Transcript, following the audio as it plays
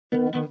Hello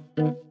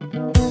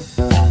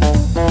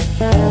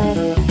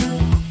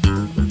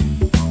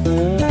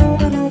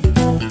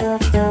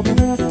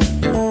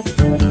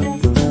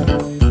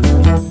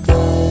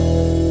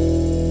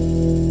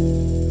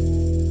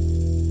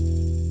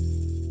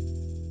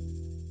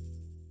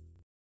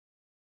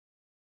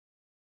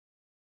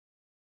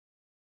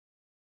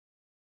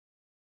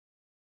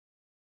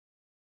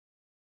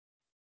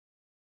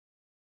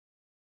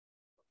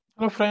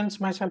friends,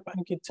 myself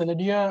Ankit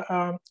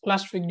SHELADIYA.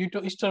 Last week due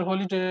to Easter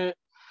holiday,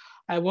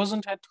 I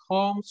wasn't at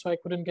home, so I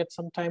couldn't get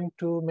some time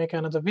to make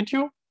another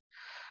video.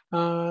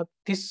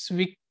 This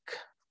week,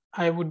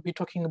 I would be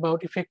talking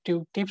about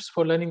effective tips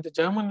for learning the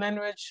German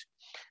language.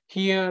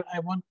 Here, I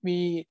won't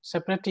be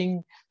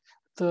separating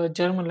the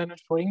German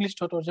language for English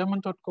taught or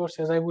German taught course,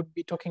 as I would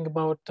be talking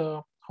about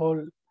the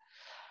whole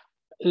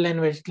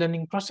language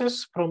learning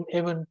process from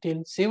A1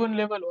 till C1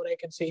 level, or I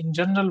can say in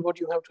general what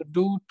you have to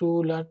do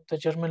to learn the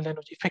German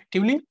language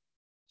effectively.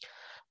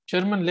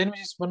 German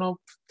language is one of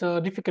the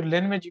difficult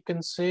language. You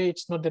can say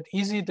it's not that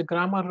easy. The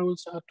grammar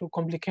rules are too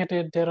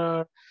complicated. There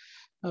are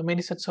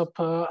many sets of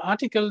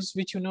articles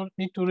which you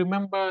need to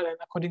remember, and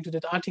according to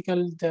that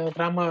article, the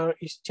grammar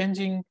is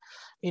changing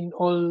in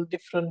all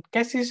different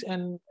cases,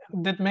 and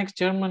that makes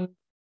German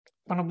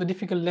one of the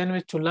difficult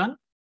language to learn.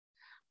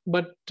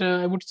 But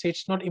I would say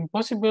it's not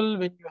impossible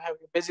when you have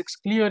your basics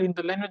clear in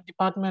the language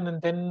department,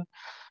 and then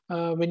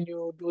when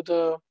you do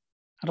the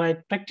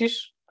right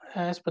practice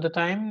as per the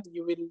time,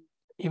 you will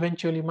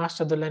eventually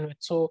master the language.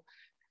 So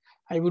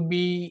I would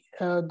be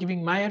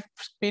giving my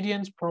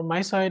experience from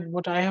my side,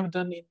 what I have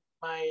done in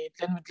my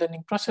language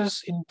learning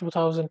process in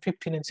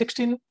 2015 and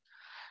 16.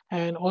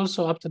 And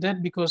also after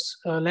that, because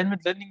language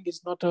learning is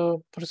not a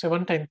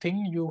one-time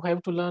thing. You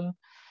have to learn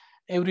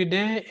every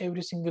day,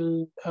 every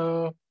single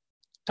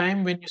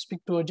time when you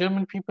speak to a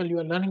German people, you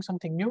are learning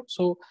something new.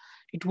 So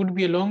it would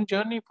be a long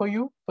journey for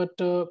you. But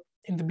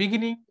in the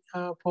beginning,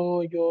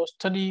 for your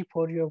study,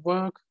 for your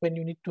work, when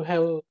you need to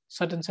have a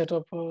certain set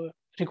of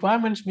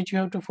requirements which you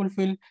have to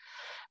fulfill,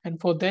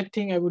 and for that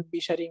thing, I would be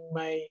sharing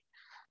my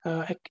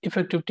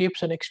effective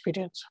tips and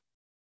experience.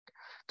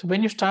 So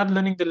when you start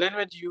learning the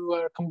language, you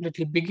are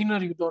completely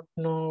beginner. You don't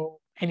know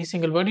any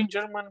single word in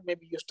German.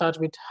 Maybe you start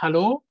with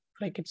hello,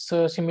 like it's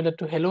similar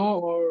to hello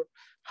or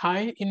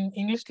hi in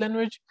English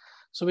language.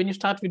 So when you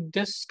start with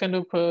this kind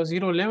of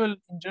zero level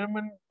in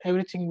German,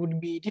 everything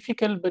would be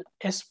difficult. But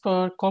as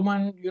per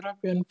common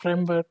European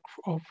framework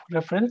of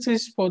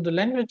references for the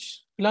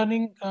language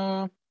learning,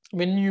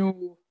 when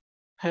you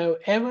have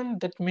A1,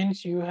 that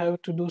means you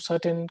have to do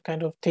certain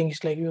kind of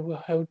things, like you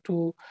have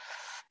to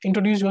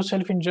introduce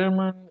yourself in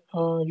German.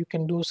 You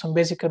can do some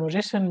basic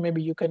conversation.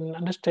 Maybe you can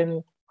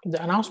understand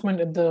the announcement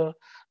at the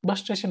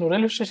bus station or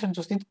railway station.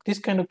 So these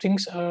kind of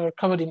things are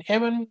covered in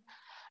A1.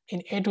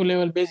 In A2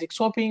 level, basic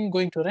shopping,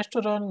 going to a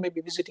restaurant,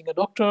 maybe visiting a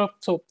doctor.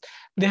 So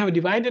they have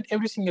divided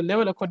every single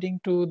level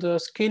according to the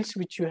skills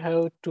which you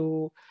have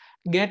to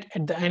get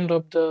at the end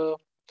of the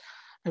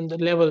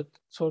level.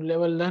 So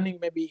level learning,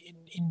 maybe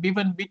in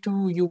B1,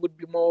 B2, you would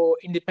be more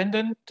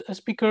independent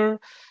speaker.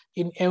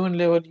 In A1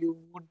 level, you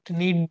would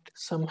need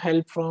some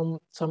help from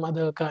some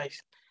other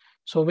guys.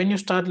 So when you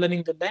start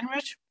learning the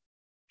language,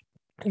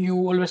 you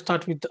always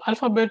start with the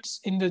alphabets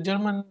in the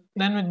German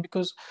language,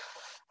 because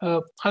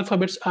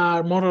alphabets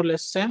are more or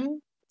less same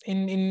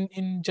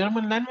in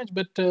German language,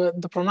 but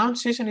the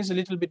pronunciation is a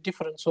little bit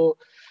different. So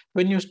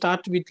when you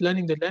start with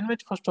learning the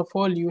language, first of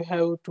all, you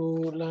have to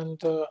learn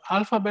the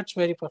alphabets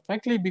very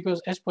perfectly,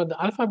 because as per the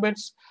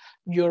alphabets,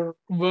 your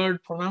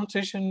word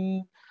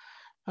pronunciation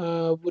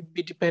would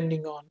be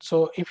depending on.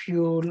 So if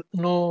you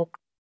know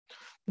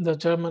the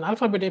German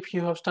alphabet, if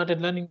you have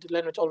started learning the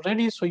language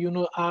already, so you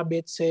know A,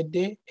 B, C,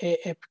 D, E,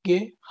 F, G,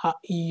 H, I,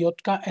 J,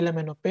 K, L, M,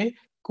 N, O, P,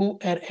 Q,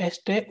 R, S,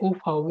 T, U, V,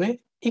 W,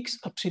 X,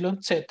 Y,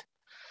 Z.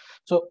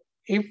 So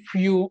if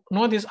you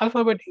know this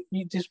alphabet,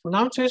 this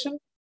pronunciation,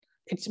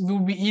 it will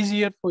be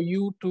easier for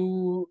you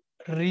to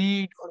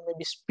read or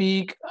maybe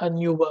speak a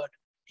new word.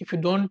 If you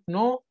don't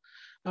know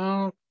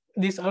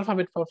this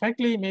alphabet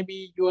perfectly,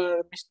 maybe you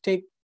are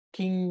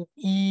mistaking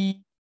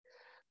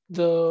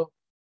the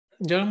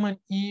German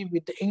E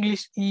with the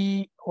English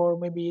E, or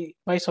maybe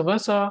vice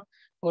versa,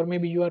 or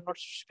maybe you are not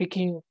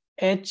speaking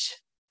H,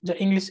 the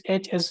English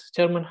H as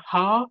German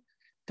Ha,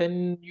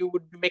 then you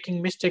would be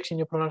making mistakes in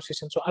your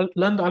pronunciation. So I'll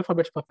learn the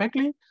alphabets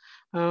perfectly.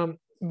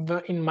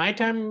 In my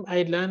time,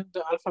 I learned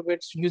the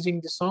alphabets using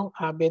the song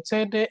A, B,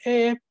 C, D, E,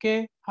 F, G,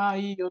 H,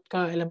 I, J, K,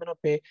 L, M, N, O,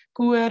 P,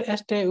 Q, R,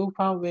 S, T, U,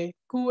 V, W,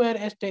 Q, R,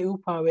 S, T, U,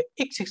 V, W,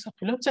 X, Y,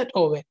 Z,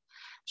 O, W.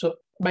 So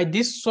by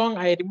this song,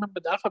 I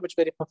remember the alphabets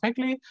very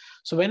perfectly.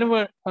 So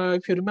whenever,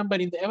 if you remember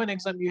in the A1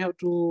 exam, you have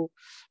to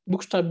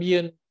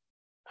buchstabieren,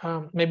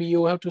 maybe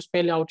you have to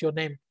spell out your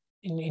name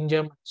in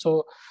German.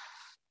 So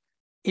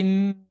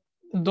in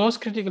those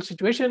critical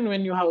situations,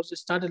 when you have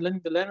started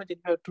learning the language, you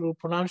have to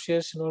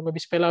pronunciation or maybe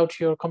spell out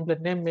your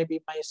complete name.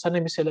 Maybe my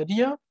surname is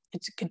SHELADIYA.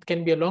 It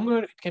can be a longer,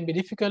 it can be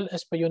difficult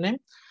as per your name.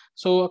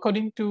 So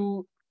according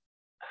to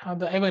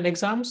the A1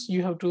 exams,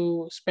 you have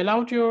to spell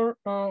out your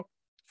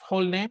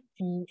whole name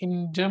in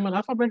German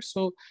alphabet.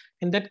 So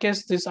in that case,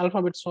 this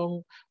alphabet song,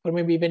 or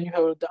maybe when you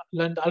have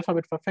learned the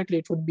alphabet perfectly,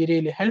 it would be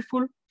really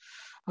helpful.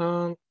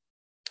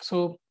 So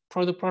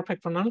for the perfect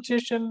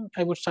pronunciation,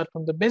 I would start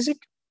from the basic,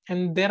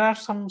 and there are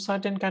some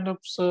certain kind of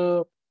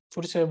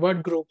word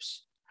groups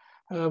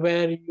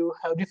where you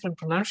have different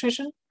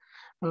pronunciation.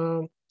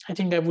 I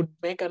think I would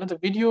make another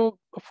video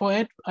for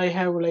it. I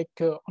have like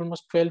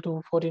almost 12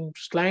 to 14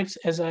 slides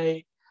as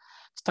I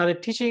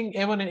started teaching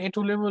A1 and A2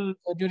 level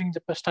during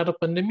the start of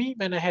pandemic,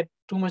 when I had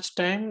too much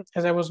time,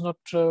 as I was not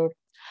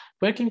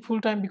working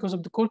full time because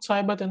of the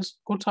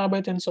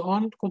Kurzarbeit and so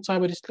on.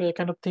 Kurzarbeit is a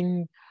kind of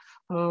thing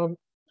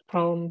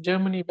from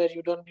Germany where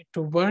you don't need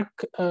to work,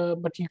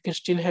 but you can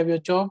still have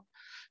your job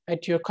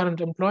at your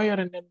current employer,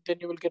 and then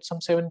you will get some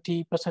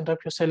 70% of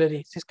your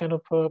salary. These kind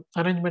of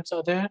arrangements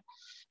are there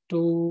to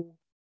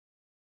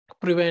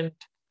prevent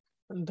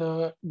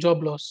the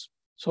job loss.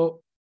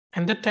 So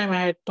at that time,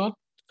 I had taught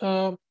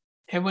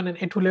A1 and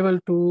A2 level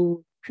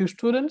to few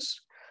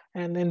students,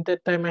 and in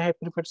that time I had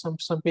prepared some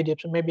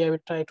PDFs. So maybe I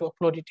will try to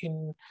upload it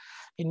in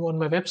on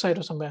my website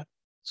or somewhere.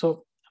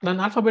 So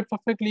learn alphabet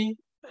perfectly,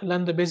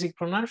 learn the basic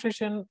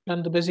pronunciation,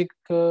 learn the basic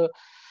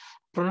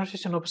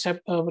pronunciation of some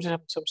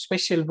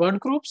special word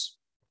groups,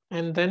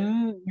 and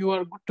then you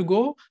are good to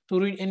go to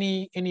read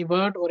any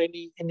word or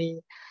any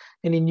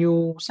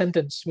new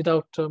sentence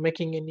without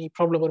making any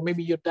problem, or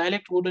maybe your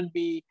dialect wouldn't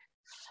be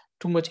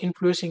too much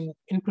influencing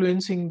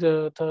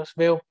the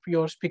way of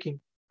your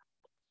speaking.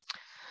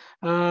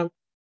 The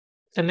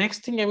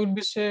next thing I would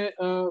be say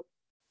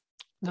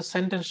the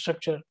sentence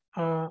structure.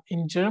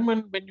 In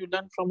German, when you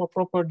learn from a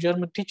proper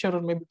German teacher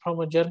or maybe from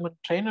a German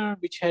trainer,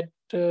 which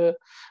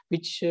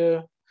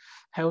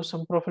have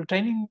some proper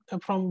training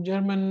from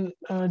German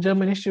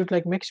institute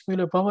like Max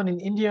Muller Bhavan in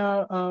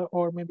India,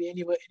 or maybe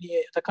any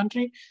other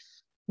country.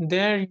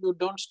 There you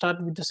don't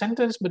start with the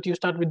sentence, but you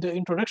start with the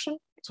introduction.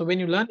 So when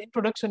you learn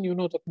introduction, you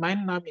know that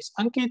mein Name is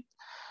Ankit,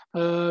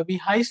 wie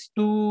heißt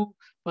du,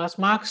 was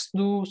magst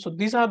du. So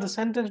these are the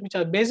sentences which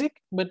are basic,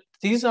 but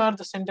these are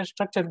the sentence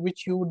structure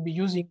which you would be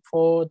using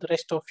for the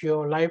rest of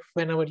your life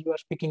whenever you are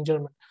speaking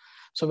German.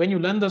 So when you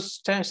learn the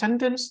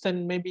sentence,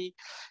 then maybe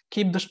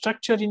keep the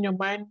structure in your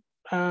mind.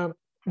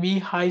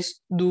 Wie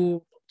heißt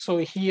du. So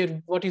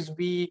here, what is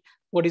wie,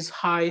 what is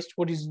heißt,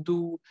 what is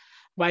du,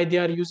 why they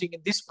are using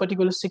in this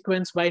particular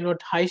sequence, why not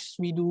heißt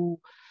wie du.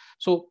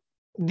 So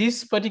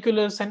this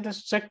particular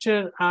sentence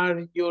structure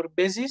are your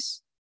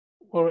basis,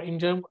 or in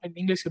German, in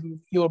English,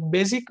 your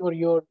basic or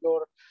your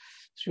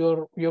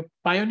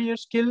pioneer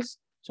skills.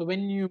 So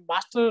when you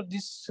master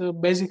this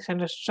basic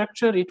sentence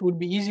structure, it would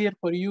be easier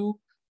for you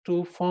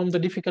to form the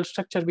difficult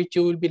structure which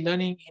you will be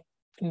learning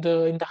in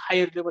the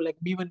higher level, like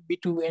B1,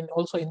 B2, and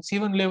also in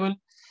C1 level.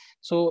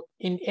 So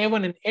in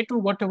A1 and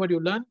A2, whatever you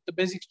learn, the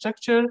basic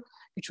structure,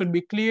 it should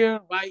be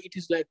clear why it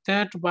is like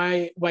that,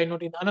 why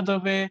not in another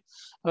way.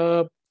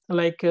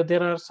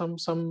 There are some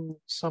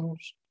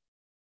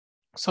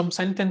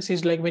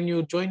sentences, like when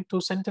you join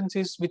two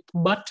sentences with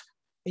but,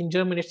 in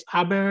German it's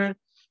aber,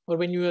 or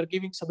when you are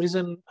giving some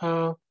reason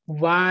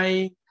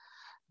why,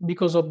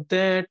 because of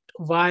that,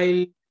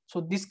 while. So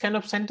this kind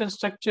of sentence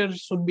structure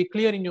should be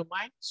clear in your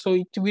mind. So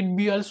it will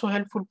be also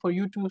helpful for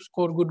you to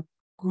score good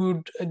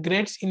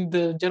grades in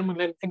the German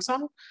language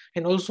exam,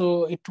 and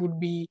also it would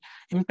be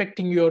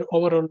impacting your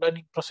overall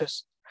learning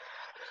process.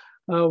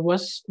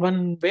 Was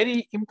one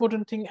very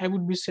important thing I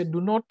would be said: do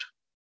not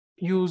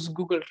use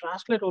Google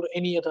Translate or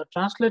any other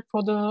translate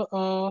for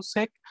the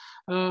sake.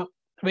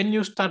 When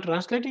you start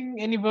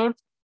translating any word,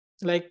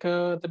 like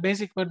the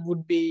basic word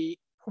would be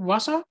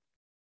Wasser.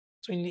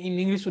 So in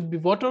English would be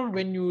water.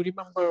 When you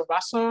remember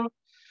Wasser,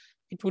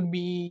 it would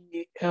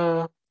be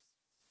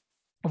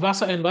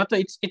Wasser and Water.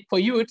 It for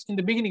you. It's in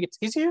the beginning. It's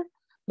easier,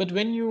 but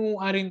when you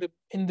are in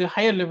the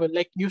higher level,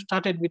 like you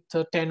started with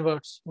 10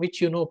 words,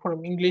 which you know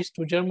from English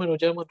to German or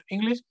German to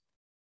English.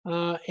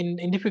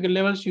 In difficult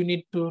levels, you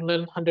need to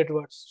learn 100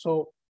 words.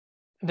 So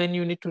then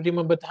you need to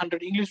remember the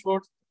 100 English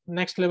words.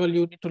 Next level,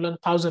 you need to learn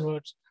 1,000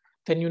 words.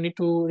 Then you need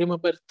to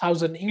remember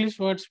 1,000 English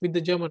words with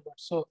the German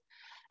words. So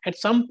at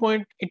some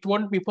point, it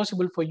won't be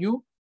possible for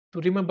you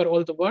to remember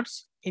all the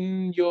words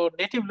in your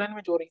native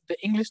language or in the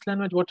English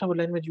language, whatever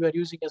language you are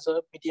using as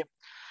a medium.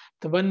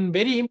 The one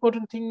very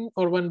important thing,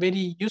 or one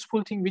very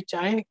useful thing which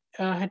I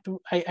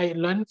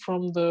learned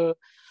from the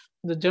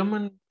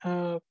German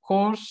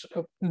course,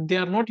 they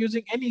are not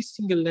using any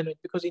single language,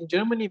 because in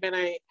Germany, when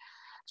I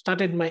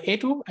started my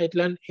A2, I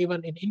learned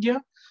A1 in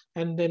India.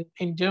 And then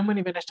in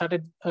Germany, when I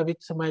started with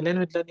my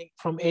language learning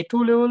from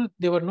A2 level,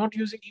 they were not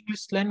using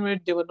English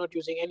language. They were not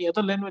using any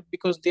other language,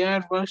 because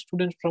there were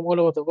students from all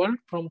over the world,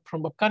 from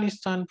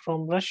Afghanistan,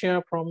 from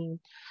Russia, from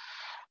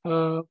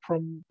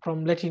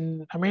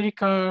Latin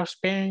America,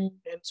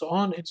 Spain, and so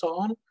on and so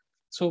on.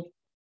 So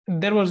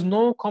there was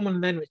no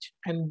common language,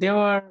 and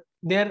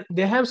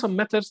they have some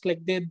methods, like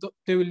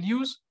they will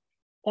use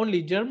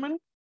only German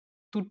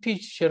to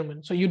teach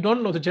German. So you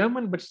don't know the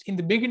German, but in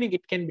the beginning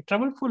it can be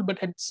troubleful, but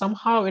at some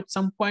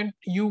point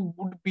you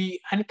would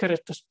be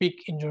encouraged to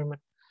speak in German.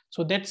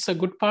 So that's a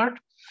good part.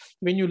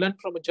 when you learn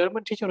from a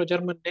German teacher or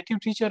German native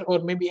teacher or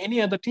maybe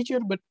any other teacher,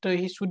 but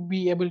he should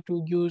be able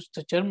to use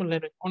the German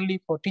language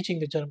only for teaching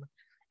the German.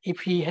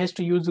 If he has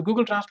to use the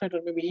Google Translator,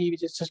 maybe he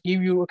just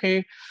give you,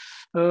 okay,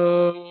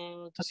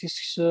 das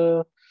ist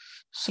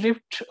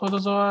Schrift oder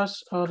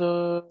sowas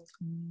oder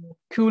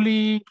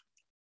Kuli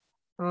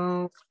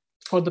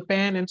for the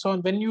pen and so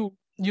on. When you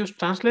use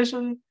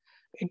translation,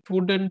 it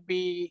wouldn't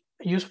be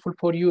useful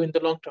for you in the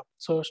long term.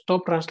 So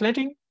stop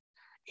translating.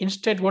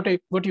 Instead, what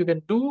you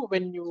can do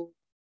when you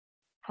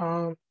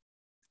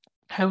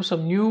have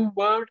some new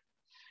word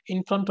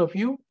in front of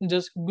you,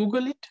 just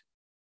Google it,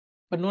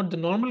 but not the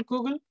normal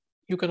Google.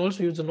 You can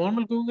also use the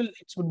normal Google.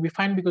 It would be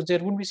fine because there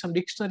would be some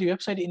dictionary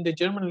website in the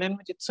German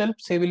language itself.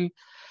 They will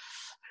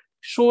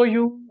show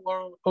you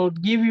or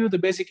give you the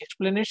basic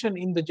explanation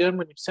in the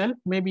German itself.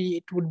 Maybe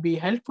it would be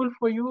helpful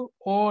for you,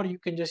 or you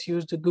can just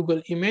use the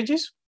Google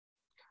images.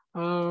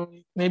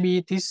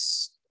 Maybe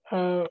this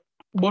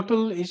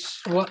bottle is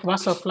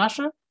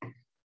Wasserflasche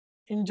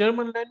in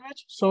German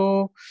language.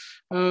 So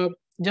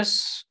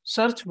just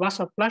search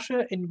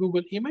Wasserflasche in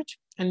Google image,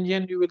 and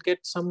then you will get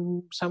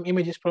some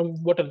images from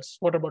bottles,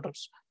 water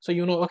bottles. So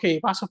you know, okay,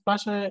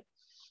 Wasserflasche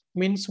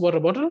means water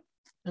bottle,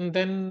 and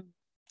then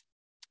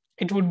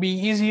it would be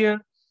easier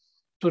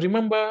to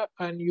remember,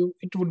 and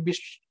it would be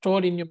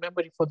stored in your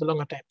memory for the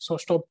longer time. So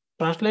stop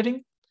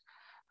translating.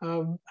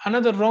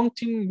 Another wrong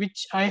thing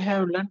which I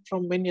have learned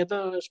from many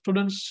other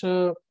students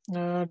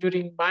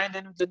during my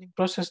learning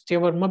process, they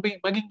were mugging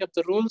up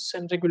the rules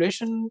and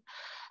regulation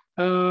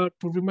to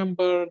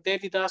remember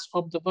derivations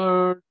of the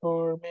word,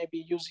 or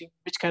maybe using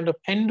which kind of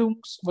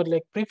endungs, but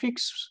like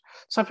prefix,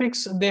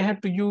 suffix. They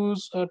had to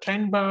use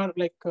trend bar,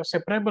 like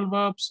separable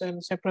verbs and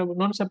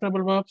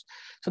non-separable verbs.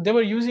 So they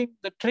were using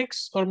the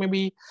tricks, or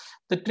maybe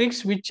the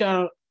tricks which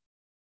are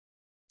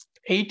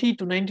 80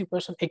 to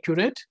 90%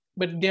 accurate,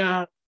 but they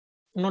are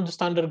not the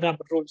standard grammar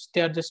rules.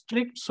 They are just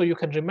strict, so you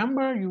can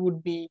remember. You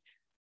would be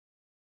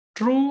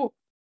true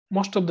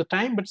most of the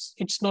time, but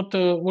it's not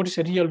what is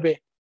a real way.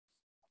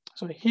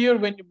 So here,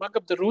 when you mug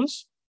up the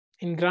rules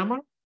in grammar,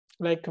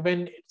 like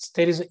when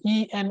there is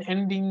an en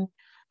ending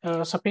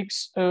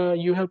suffix,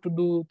 you have to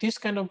do this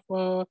kind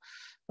of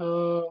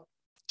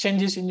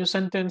changes in your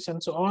sentence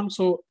and so on.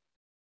 So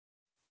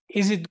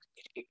it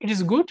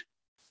is good.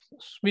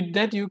 With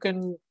that, you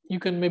can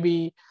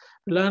maybe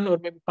learn or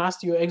maybe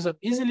pass your exam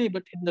easily,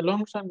 but in the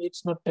long run,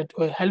 it's not that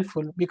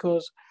helpful,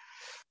 because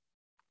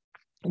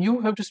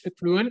you have to speak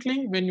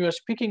fluently. When you are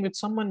speaking with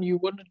someone, you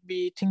wouldn't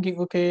be thinking,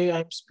 okay,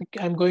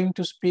 I'm going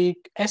to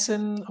speak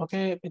Essen,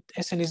 okay, with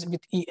Essen is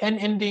with en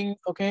ending,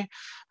 okay,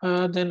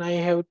 then I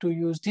have to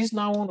use this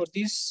noun or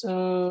this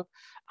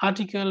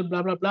article,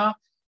 blah blah blah.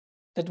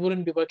 That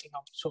wouldn't be working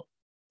out. So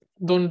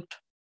don't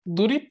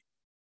do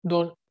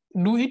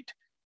it.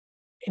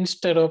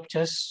 Instead of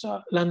just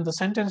learn the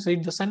sentence,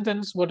 read the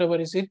sentence, whatever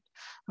is it.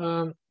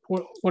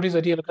 What is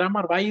the real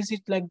grammar? Why is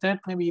it like that?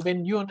 Maybe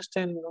when you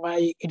understand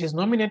why it is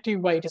nominative,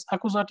 why it is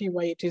accusative,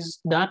 why it is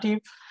dative,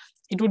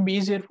 it would be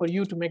easier for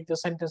you to make the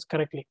sentence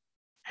correctly.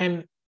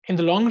 And in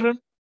the long run,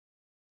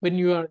 when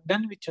you are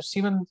done with your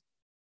C1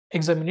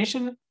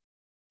 examination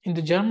in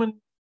the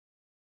German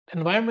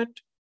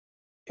environment,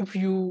 if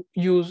you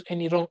use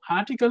any wrong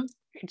article,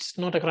 it's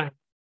not a crime.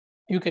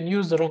 You can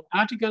use the wrong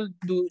article.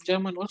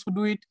 German also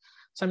do it.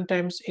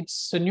 Sometimes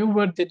it's a new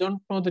word, they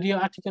don't know the real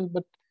article,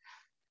 but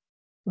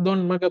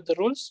don't mug up the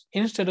rules.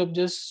 Instead of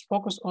just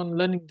focus on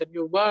learning the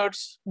new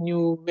words,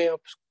 new way of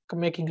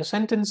making the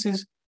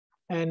sentences,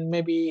 and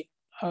maybe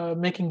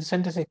making the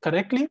sentences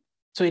correctly.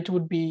 So it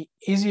would be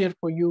easier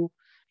for you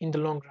in the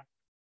long run.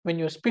 When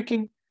you're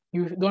speaking,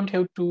 you don't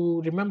have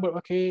to remember,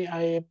 okay,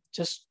 I am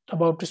just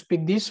about to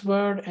speak this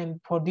word, and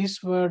for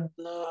this word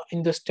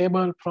in this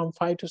table from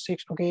 5 to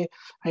 6, okay,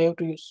 I have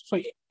to use. So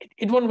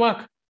it won't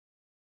work.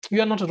 You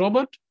are not a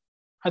robot.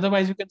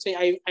 Otherwise, you can say,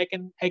 I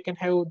can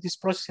have this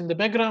process in the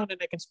background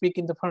and I can speak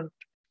in the front.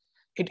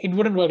 It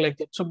wouldn't work like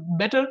that. So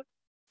better,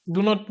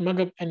 do not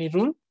mug up any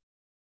rule.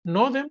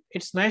 Know them.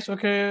 It's nice.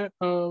 Okay,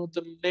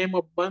 the name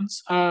of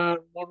buns are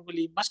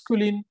normally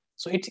masculine,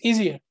 so it's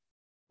easier.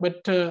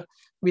 But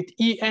with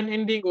en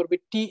ending or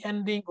with t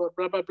ending or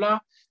blah blah blah,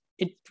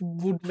 it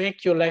would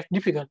make your life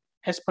difficult.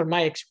 As per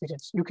my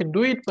experience, you can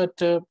do it, but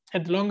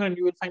at the long run,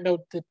 you will find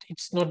out that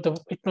it's not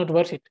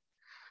worth it.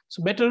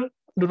 So better,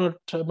 do not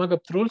mug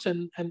up the rules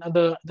and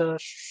the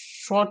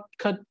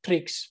shortcut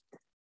tricks.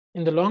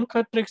 In the long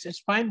cut tricks, it's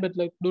fine, but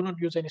like do not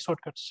use any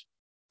shortcuts.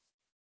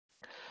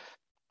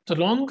 The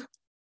long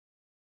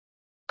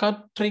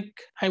cut trick,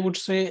 I would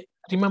say,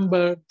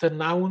 remember the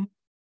noun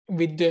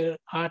with the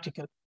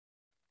article.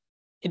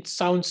 It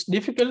sounds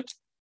difficult.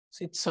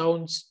 It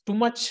sounds too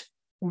much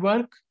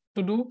work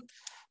to do,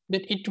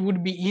 but it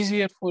would be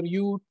easier for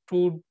you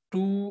to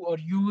do or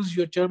use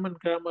your German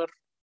grammar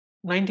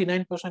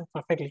 99%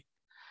 perfectly.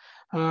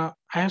 I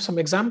have some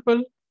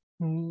example.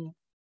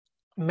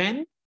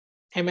 Men,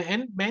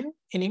 M-A-N, men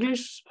in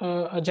English,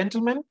 a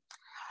gentleman,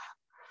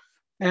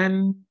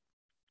 and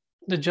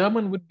the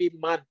German would be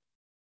Mann,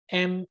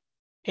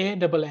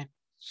 M-A-N-N.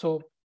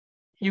 So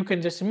you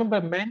can just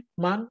remember man,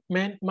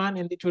 man,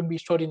 and it will be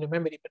stored in your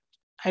memory. But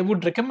I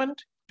would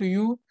recommend to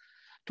you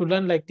to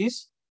learn like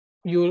this.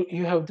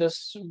 You have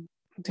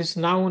this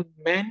noun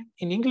man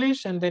in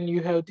English, and then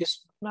you have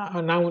this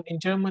noun in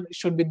German. It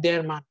should be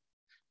der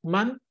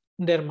man,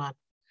 der man.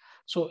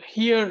 So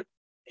here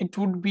it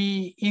would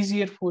be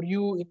easier for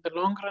you in the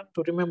long run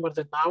to remember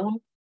the noun,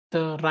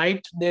 the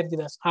right there,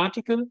 this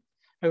article.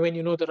 And when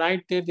you know the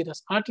right there,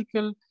 this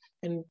article,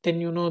 and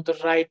then you know the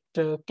right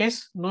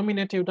case,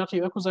 nominative,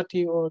 dative,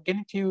 accusative, or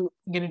genitive.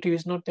 Genitive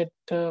is not that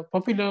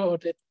popular, or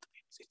that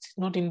it's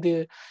not in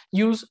the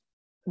use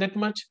that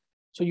much.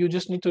 So you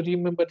just need to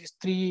remember these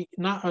three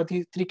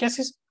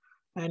cases.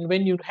 And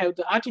when you have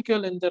the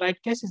article and the right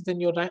cases,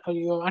 then your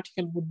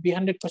article would be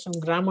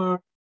 100%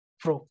 grammar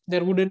pro.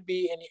 There wouldn't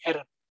be any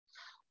error.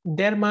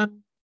 Der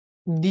Mann,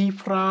 die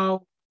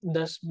Frau,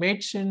 das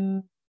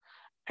Mädchen,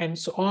 and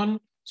so on.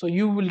 So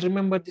you will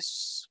remember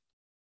this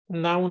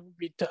noun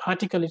with the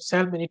article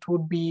itself, and it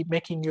would be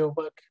making your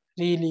work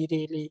really,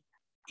 really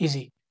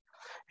easy.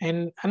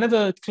 And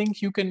another thing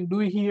you can do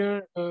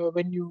here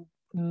when you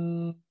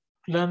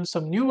learn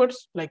some new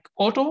words, like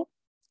auto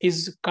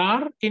is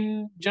car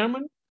in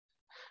German,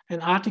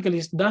 and article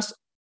is das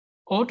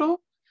Auto,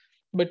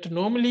 but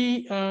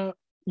normally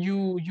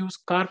you use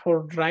car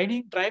for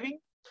driving.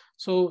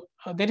 So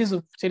there is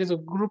a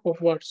group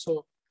of words.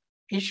 So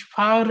ich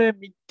fahre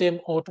mit dem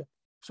Auto.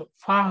 So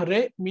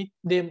fahre mit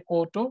dem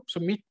Auto.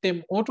 So mit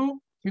dem Auto,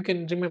 you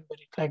can remember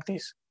it like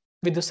this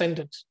with the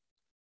sentence.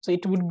 So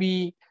it would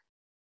be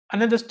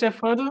another step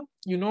further.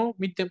 You know,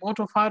 mit dem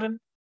Auto fahren,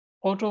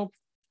 Auto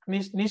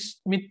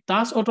nicht mit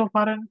das Auto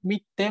fahren,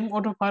 mit dem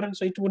Auto fahren.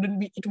 So it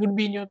would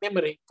be in your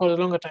memory for a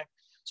longer time.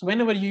 So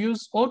whenever you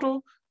use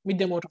auto, mit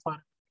dem Auto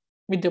fahren,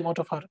 mit dem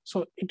Auto fahren.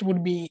 So it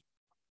would be,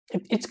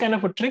 it's kind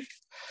of a trick,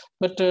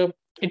 but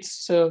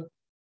it's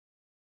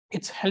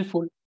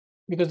helpful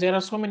because there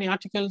are so many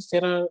articles.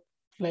 There are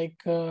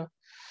like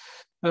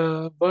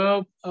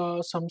verb,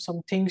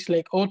 some things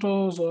like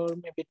autos, or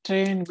maybe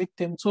train, mit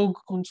dem Zug,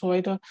 und so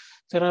weiter.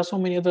 There are so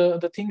many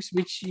other things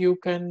which you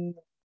can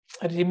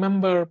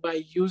remember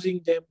by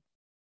using them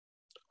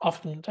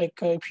often. Like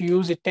if you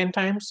use it 10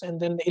 times and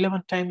then the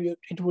 11th time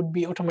it would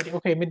be automatic.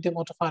 Okay, mit dem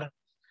Auto fahren.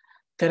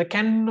 There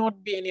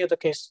cannot be any other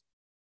case.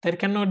 There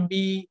cannot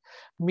be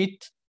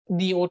mit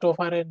die Auto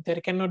fahren. There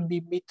cannot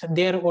be mit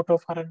der Auto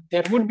fahren.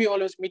 There would be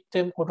always mit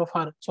dem Auto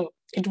fahren. So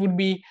it would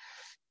be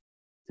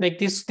like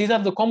this. These are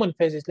the common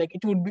phrases. Like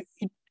it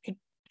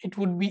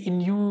would be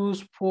in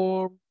use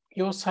for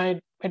your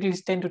side at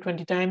least 10 to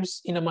 20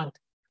 times in a month.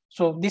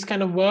 So these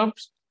kind of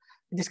verbs,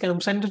 these kind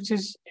of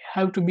sentences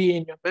have to be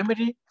in your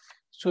memory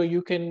so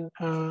you can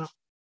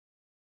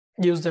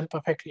use them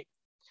perfectly.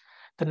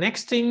 The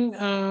next thing,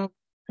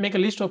 make a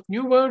list of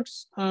new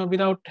words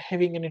without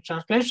having any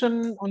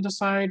translation on the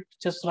side.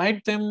 Just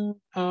write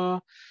them.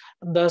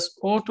 Das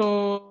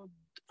Auto,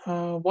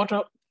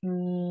 water,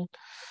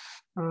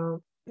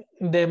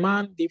 der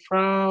Mann, die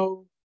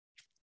Frau,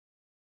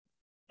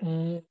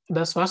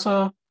 das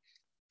Wasser,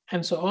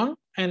 and so on.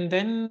 And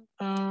then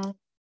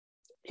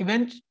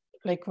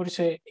like what you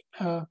say,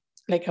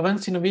 like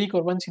once in a week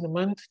or once in a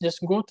month, just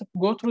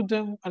go through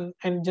them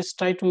and just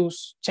try to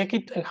check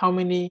it, how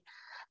many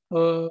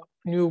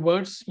new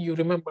words you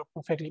remember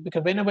perfectly.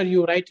 Because whenever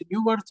you write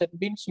new words, that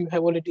means you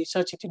have already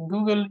searched it in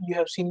Google, you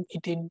have seen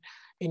it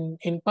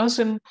in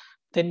person,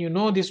 then you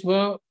know this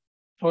word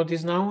or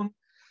this noun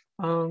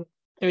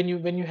when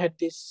you had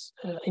this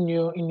in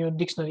your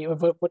dictionary or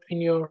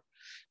in your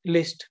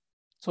list.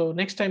 So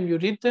next time you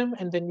read them,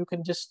 and then you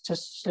can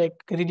just like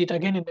read it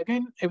again and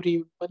again,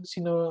 every once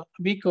in a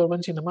week or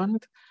once in a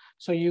month.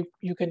 So you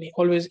can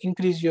always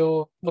increase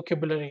your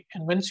vocabulary.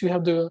 And once you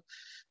have the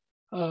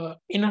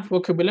enough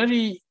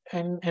vocabulary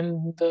and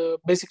the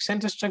basic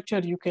sentence structure,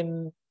 you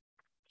can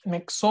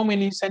make so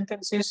many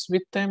sentences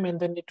with them, and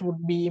then it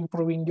would be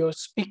improving your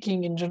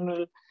speaking in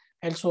general,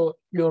 also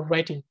your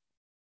writing.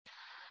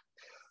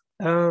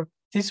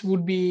 This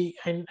would be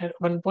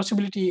one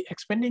possibility,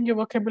 expanding your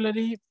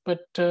vocabulary, but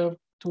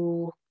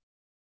to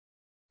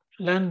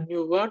learn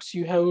new words,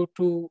 you have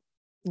to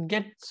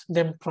get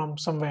them from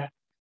somewhere.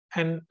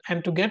 And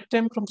to get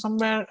them from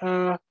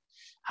somewhere,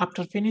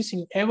 after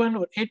finishing A1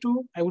 or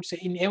A2, I would say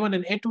in A1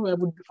 and A2, I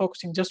would be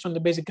focusing just on the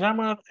basic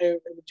grammar. I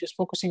would just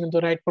focusing on the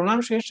right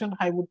pronunciation.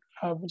 I would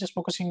just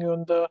focusing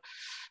on the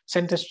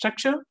sentence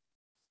structure.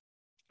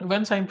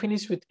 Once I'm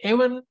finished with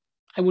A1,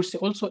 I would say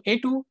also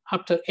A2.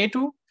 After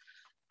A2,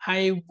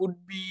 I would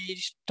be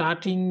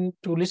starting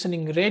to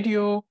listening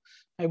radio.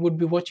 I would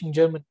be watching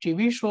German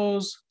TV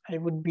shows. I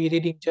would be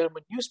reading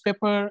German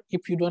newspaper.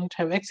 If you don't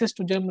have access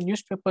to German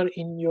newspaper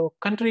in your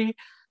country,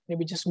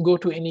 maybe just go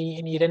to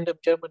any random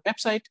German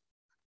website.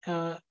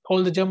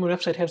 All the German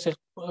website has a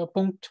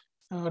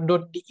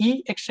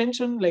 .de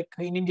extension, like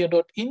in India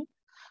 .in.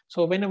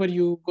 So whenever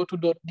you go to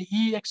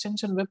 .de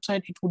extension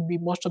website, it would be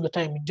most of the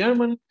time in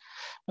German.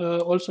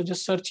 Also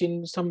just search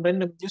in some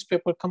random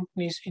newspaper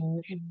companies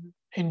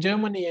in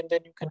Germany, and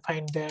then you can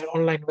find their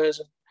online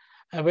version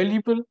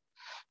available,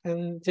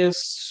 and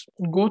just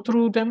go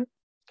through them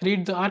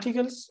read the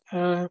articles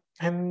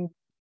and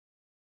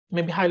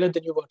maybe highlight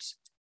the new words.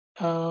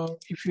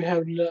 If you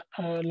have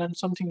learned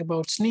something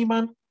about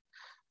Sneeman,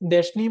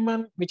 there's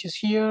Sneeman, which is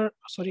here.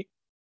 Sorry,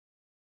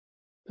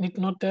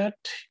 not that.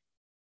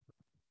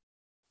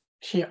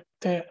 Here,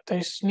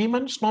 there's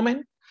Sneeman,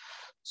 snowman.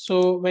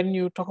 So when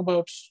you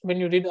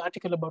read the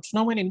article about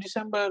snowman in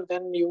December,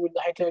 then you will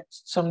highlight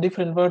some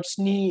different words.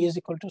 Snee is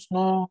equal to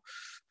snow,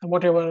 and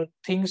whatever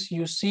things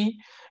you see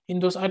in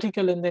those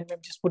articles, and then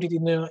maybe just put it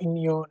in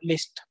your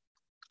list.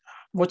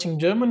 Watching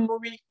German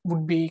movie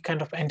would be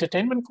kind of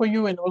entertainment for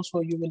you, and also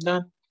you will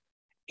learn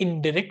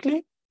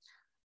indirectly.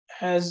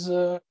 As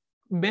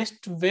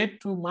best way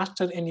to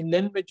master any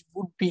language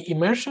would be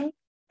immersion.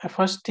 The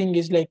first thing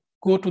is like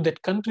go to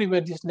that country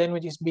where this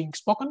language is being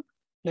spoken.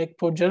 Like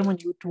for German,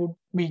 it would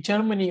be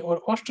Germany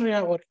or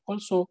Austria or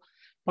also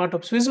part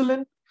of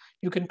Switzerland.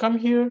 You can come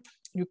here,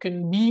 you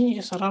can be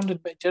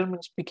surrounded by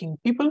German speaking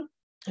people,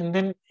 and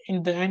then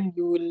in the end,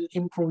 you will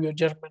improve your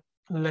German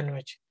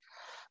language.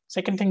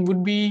 Second thing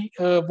would be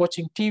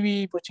watching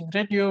TV, watching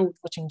radio,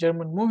 watching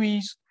German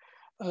movies,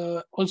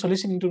 also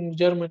listening to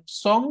German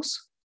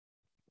songs.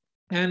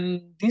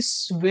 And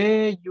this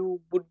way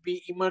you would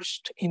be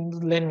immersed in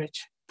the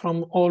language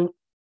from all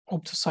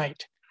of the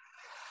side.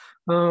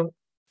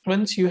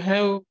 Once you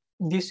have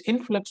this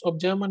influx of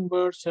German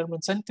words,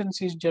 German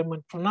sentences,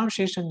 German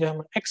pronunciation,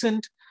 German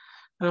accent,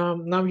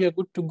 now you're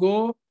good to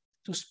go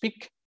to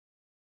speak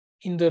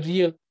in the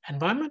real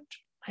environment.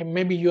 And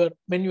maybe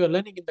when you are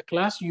learning in the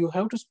class, you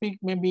have to speak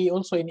maybe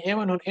also in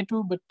A1 or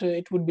A2, but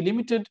it would be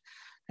limited.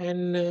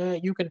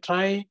 And you can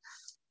try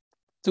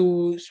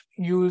to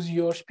use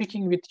your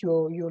speaking with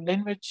your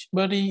language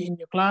buddy in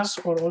your class,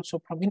 or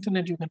also from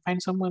internet, you can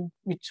find someone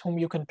with whom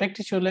you can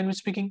practice your language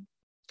speaking.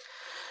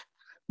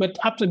 But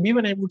after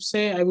B1, I would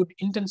say I would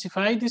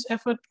intensify this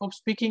effort of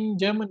speaking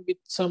German with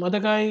some other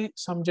guy,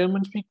 some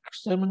German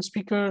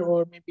speaker,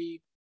 or maybe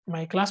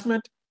my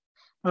classmate.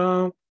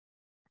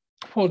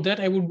 For that,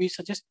 I would be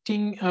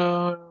suggesting,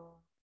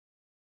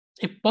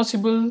 if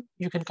possible,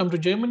 you can come to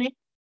Germany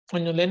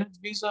on your learning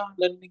visa,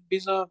 where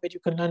you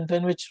can learn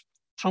language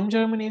from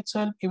Germany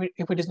itself.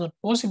 If it is not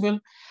possible,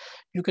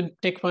 you can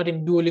take part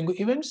in Duolingo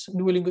events.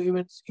 Duolingo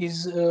events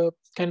is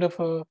kind of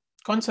a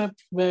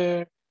concept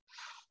where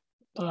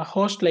a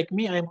host like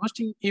me, I'm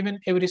hosting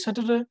event every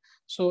Saturday.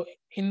 So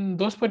in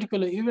those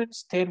particular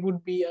events, there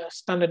would be a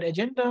standard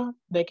agenda.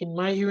 Like in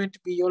my event,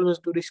 we always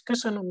do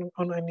discussion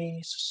on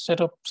any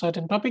set of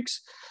certain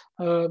topics,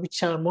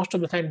 which are most of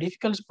the time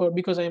difficult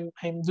because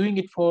I'm doing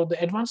it for the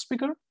advanced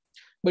speaker.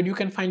 But you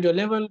can find your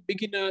level,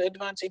 beginner,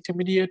 advanced,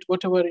 intermediate,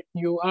 whatever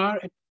you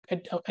are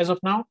as of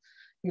now.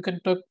 You can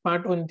take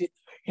part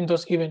in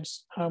those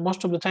events.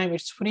 Most of the time,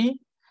 it's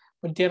free.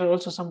 But there are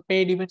also some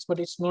paid events, but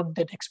it's not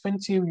that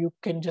expensive. You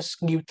can just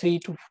give 3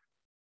 to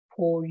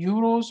 4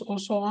 euros or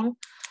so on,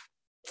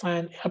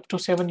 and up to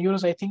 7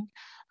 euros, I think.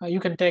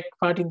 You can take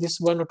part in this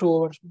 1 or 2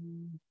 hours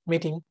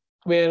meeting,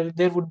 where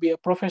there would be a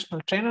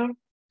professional trainer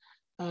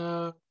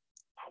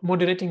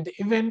moderating the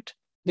event.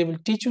 They will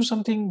teach you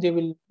something. They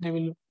will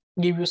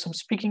give you some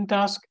speaking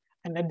task,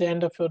 and at the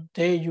end of your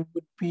day, you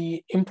would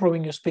be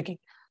improving your speaking.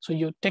 So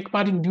you take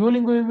part in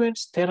Duolingo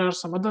events. There are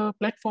some other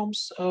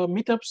platforms,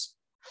 meetups,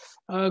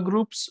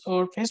 groups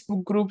or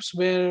Facebook groups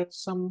where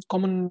some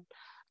common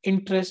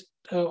interest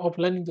of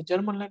learning the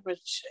German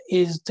language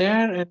is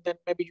there, and then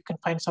maybe you can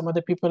find some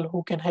other people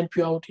who can help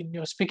you out in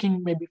your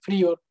speaking, maybe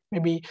free or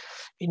maybe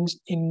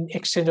in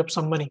exchange of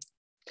some money.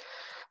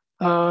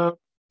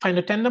 Find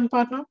a tandem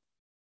partner.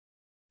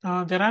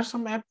 There are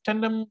some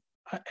tandem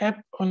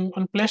app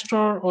on Play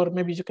Store, or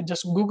maybe you can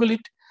just Google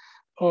it,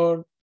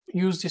 or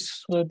use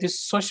this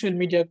social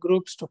media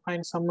groups to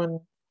find someone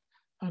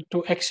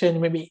to exchange.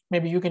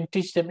 Maybe you can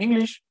teach them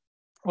English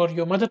or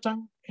your mother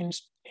tongue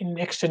in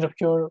exchange of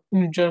your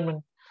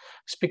German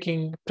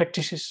speaking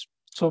practices.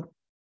 So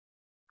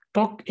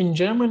talk in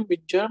German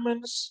with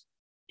Germans.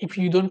 If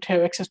you don't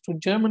have access to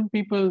German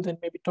people, then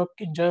maybe talk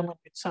in German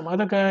with some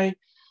other guy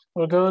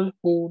or girl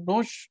who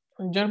knows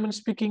German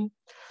speaking.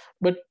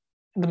 But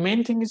the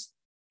main thing is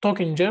talk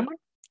in German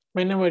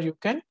whenever you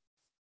can.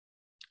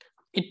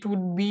 It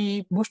would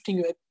be boosting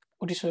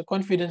your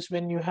confidence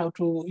when you have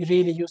to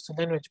really use the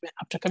language.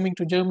 After coming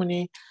to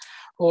Germany,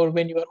 or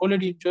when you are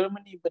already in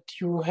Germany, but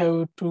you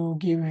have to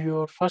give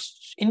your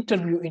first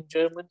interview in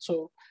German.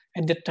 So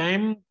at the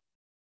time,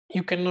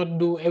 you cannot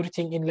do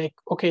everything in like,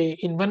 okay,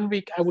 in 1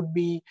 week, I would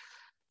be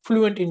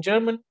fluent in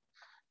German.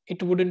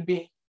 It wouldn't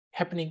be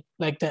happening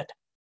like that.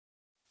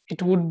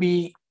 It would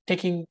be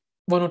taking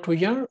 1 or 2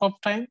 years of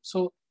time.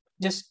 So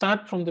just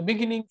start from the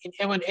beginning in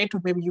A1,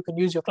 A2. Maybe you can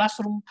use your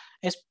classroom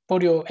as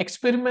for your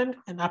experiment.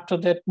 And after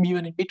that,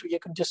 B1 and B2, you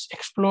can just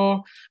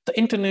explore the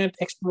internet,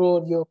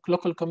 explore your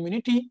local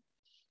community,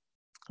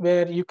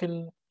 where you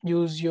can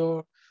use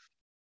your,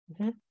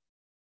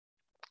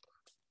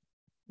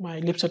 my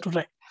lips are too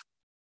dry,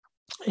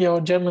 your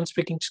German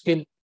speaking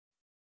skill.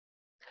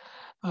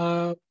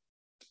 Yeah,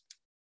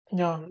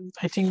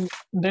 I think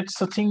that's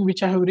the thing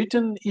which I have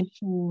written in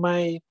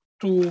my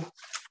 2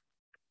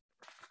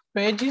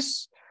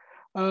 pages.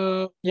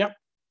 Yeah.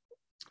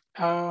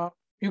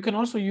 You can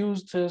also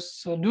use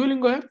this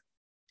Duolingo app,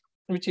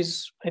 which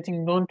is, I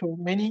think, known to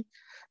many.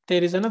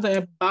 There is another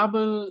app,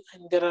 Babel,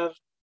 and there are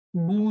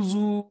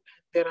Buzu,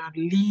 there are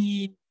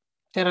Lean,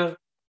 there are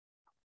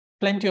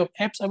plenty of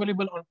apps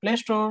available on Play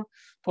Store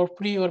for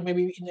free, or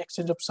maybe in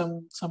exchange of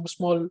some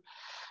small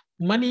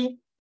money.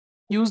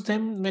 Use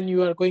them when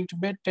you are going to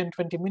bed.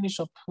 10-20 minutes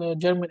of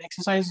German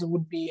exercise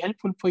would be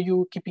helpful for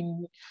you,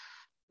 keeping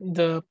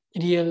the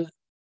real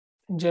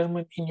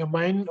German in your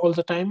mind all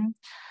the time.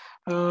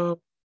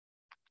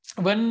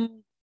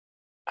 When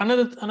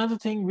another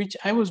thing which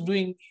I was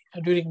doing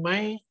during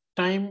my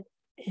time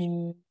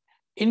in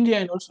India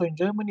and also in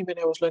Germany when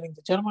I was learning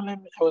the German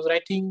language, I was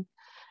writing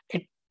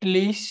at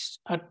least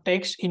a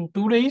text in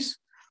 2 days.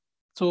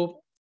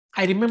 So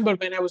I remember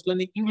when I was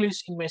learning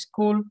English in my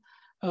school,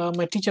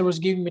 my teacher was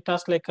giving me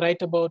tasks like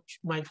write about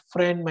my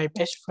friend, my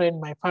best friend,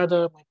 my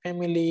father, my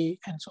family,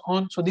 and so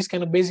on. So these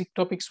kind of basic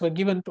topics were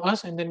given to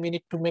us, and then we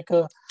need to make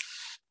a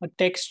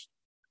text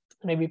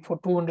maybe for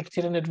 200,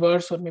 300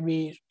 words, or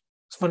maybe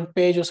 1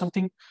 page or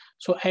something.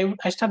 So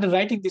I started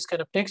writing this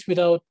kind of text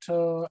without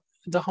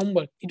the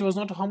homework. It was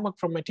not a homework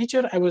from my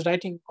teacher. I was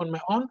writing on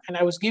my own, and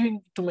I was giving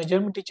it to my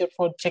German teacher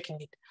for checking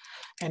it.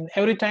 And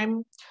every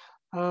time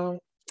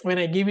when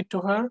I gave it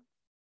to her,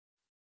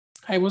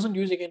 I wasn't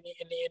using any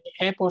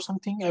app or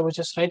something. I was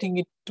just writing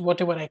it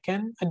whatever I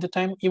can at the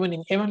time. Even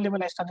in A1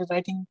 level, I started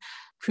writing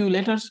few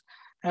letters.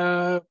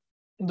 The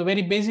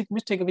very basic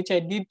mistake which I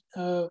did,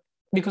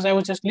 because I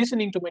was just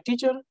listening to my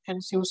teacher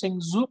and she was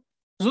saying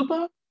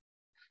Zupa.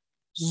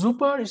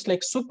 Super is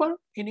like super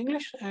in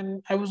English,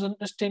 and I was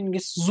understanding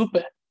it's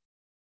Suppe.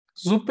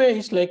 Suppe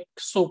is like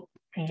soap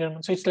in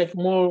German. So it's like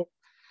more,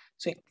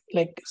 say,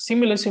 like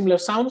similar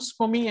sounds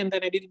for me, and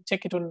then I didn't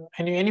check it on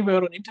anywhere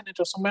on internet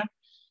or somewhere.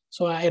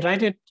 So I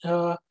write it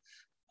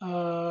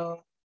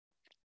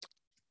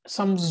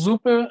some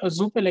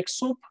Suppe like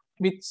soup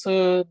with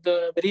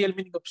the real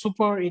meaning of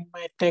super in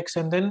my text,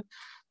 and then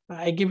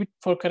I give it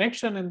for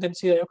correction, and then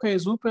say okay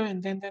Suppe,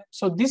 and then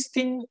so this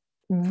thing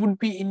would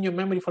be in your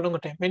memory for a longer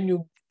time.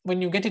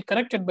 When you get it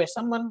corrected by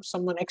someone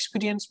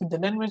experienced with the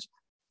language,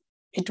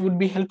 it would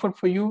be helpful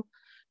for you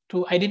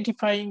to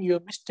identifying your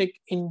mistake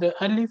in the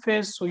early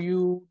phase, so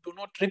you do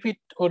not repeat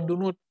or do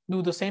not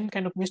do the same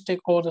kind of mistake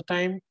all the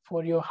time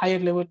for your higher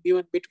level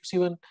B1, B2,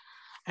 C1,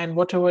 and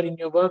whatever in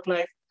your work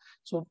life.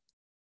 So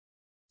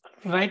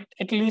write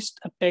at least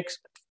a text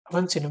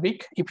once in a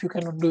week if you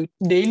cannot do it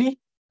daily,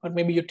 or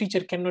maybe your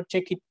teacher cannot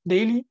check it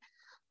daily,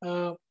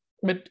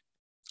 but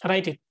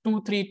write it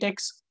 2-3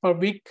 texts per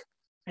week,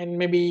 and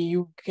maybe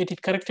you get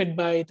it corrected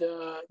by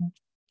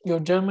your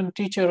German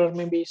teacher or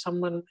maybe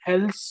someone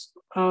else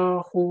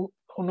who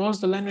knows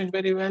the language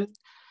very well.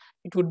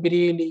 It would be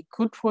really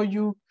good for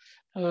you.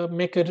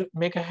 Make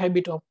a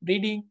habit of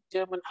reading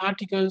German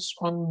articles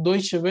on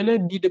Deutsche Welle,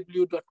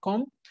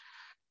 dw.com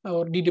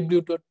or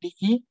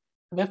dw.de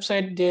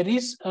website. There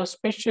is a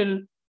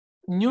special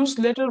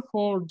newsletter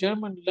for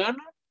German learner.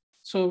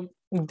 So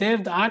there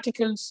the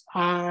articles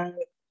are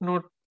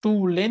not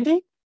too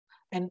lengthy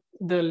and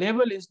the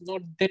level is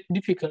not that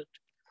difficult.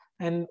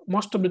 And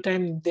most of the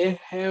time they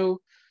have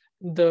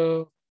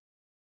the,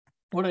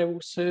 what I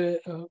would say,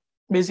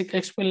 basic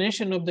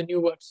explanation of the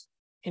new words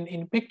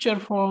in picture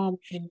form,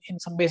 in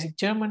some basic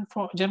German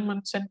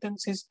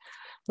sentences,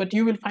 but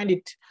you will find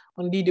it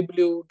on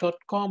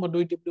dw.com or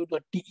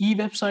dw.de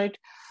website.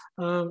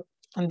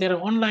 And there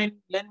are online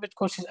language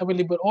courses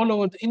available all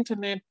over the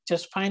internet.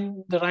 Just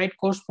find the right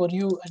course for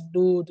you and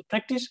do the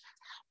practice.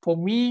 For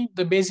me,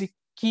 the basic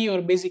key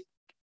or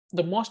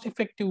the most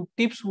effective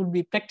tips would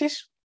be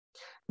practice,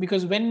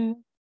 because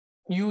when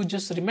you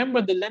just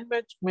remember the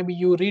language, maybe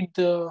you read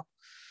the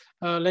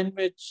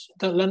language,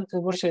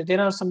 there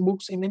are some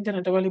books in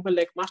internet available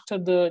like Master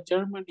the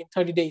German in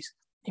 30 days.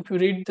 If you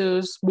read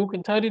this book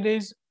in 30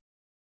 days,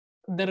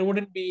 there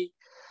wouldn't be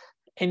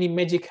any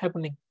magic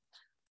happening.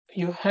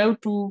 You have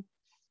to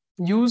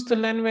use the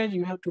language,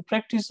 you have to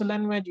practice the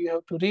language, you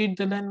have to read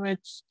the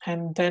language,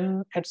 and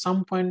then at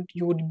some point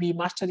you would be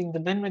mastering the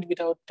language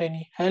without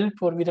any help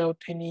or without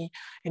any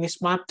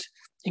smart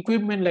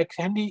equipment like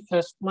handy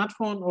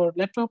smartphone or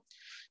laptop.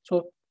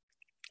 So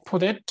for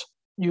that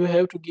you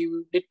have to give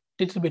it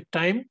little bit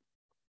time.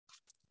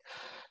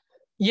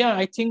 Yeah,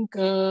 I think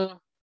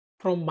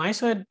from my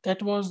side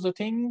that was the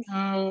thing.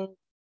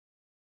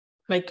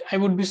 Like I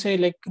would be say,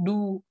 like,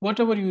 do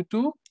whatever you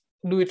do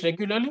it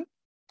regularly,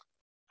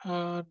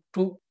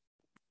 to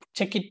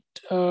check it,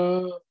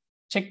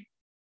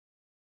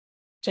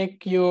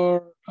 check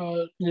your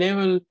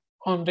level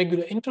on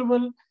regular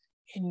interval.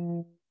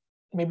 In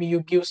maybe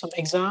you give some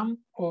exam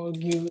or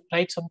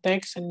write some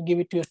text and give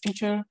it to your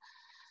teacher.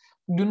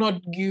 Do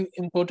not give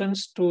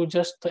importance to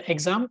just the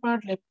exam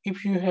part. Like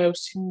if you have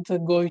seen the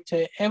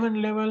Goethe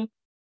A1 level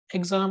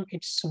exam,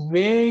 it's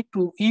way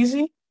too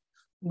easy,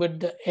 but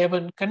the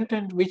A1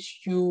 content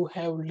which you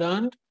have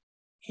learned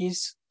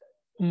is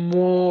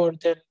more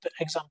than the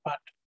exam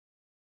part.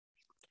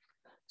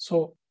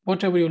 So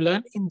whatever you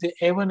learn in the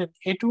A1 and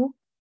A2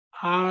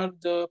 are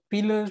the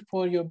pillars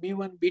for your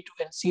B1, B2,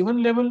 and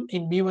C1 level.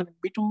 In B1 and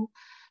B2,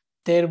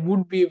 there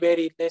would be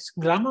very less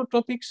grammar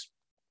topics.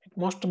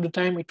 Most of the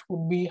time it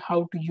would be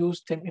how to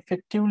use them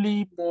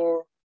effectively,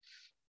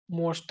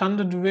 more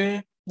standard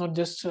way, not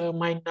just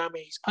mein Name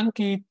is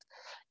Ankit,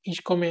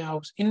 ich komme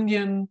aus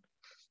Indien,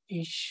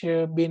 ich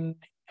bin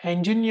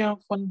Ingenieur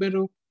von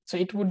Beruf. So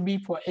it would be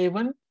for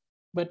A1,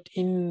 but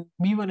in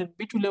B1 and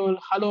B2 level,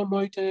 hallo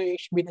Leute,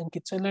 ich bin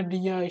Ankit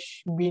SHELADIYA,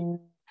 ich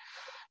bin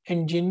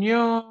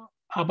Ingenieur,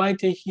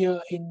 arbeite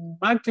hier in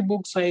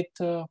Magdeburg seit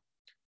 2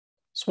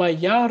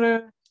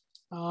 Jahren,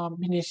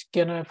 bin ich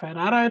gerne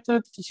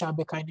verheiratet, ich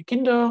habe keine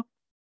Kinder.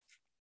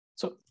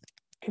 So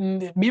in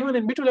the B1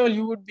 and B2 level,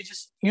 you would be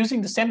just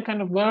using the same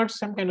kind of words,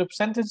 same kind of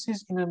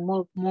sentences in a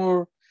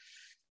more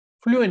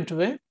fluent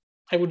way,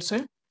 I would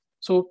say.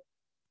 So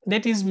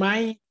that is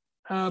my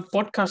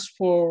podcast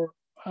for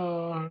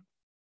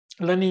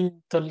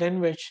learning the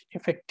language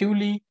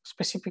effectively,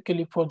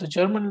 specifically for the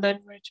German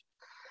language.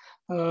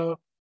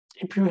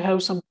 If you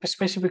have some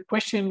specific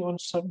question on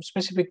some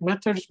specific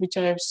methods which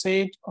I have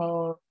said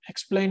or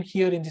explained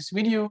here in this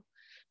video,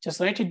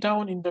 just write it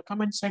down in the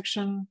comment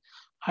section.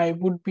 I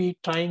would be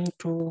trying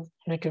to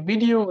make a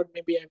video, or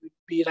maybe I would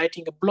be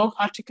writing a blog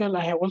article.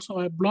 I have also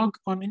a blog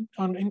on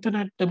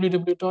internet,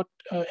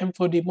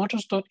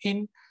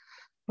 www.m4dmotors.in,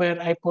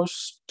 where I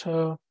post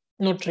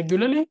not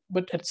regularly,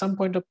 but at some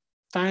point of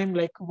time,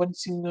 like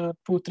once in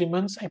 2-3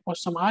 months, I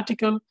post some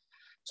article.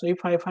 So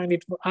if I find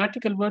it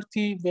article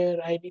worthy,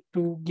 where I need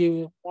to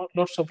give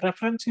lots of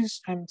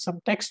references and some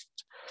text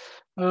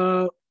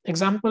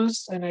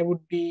examples, and I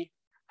would be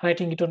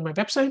writing it on my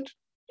website.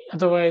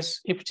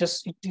 Otherwise, if it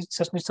just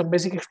needs some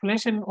basic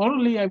explanation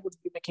orally, I would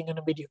be making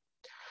a video.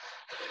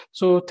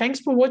 So thanks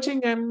for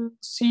watching, and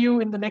see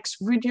you in the next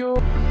video.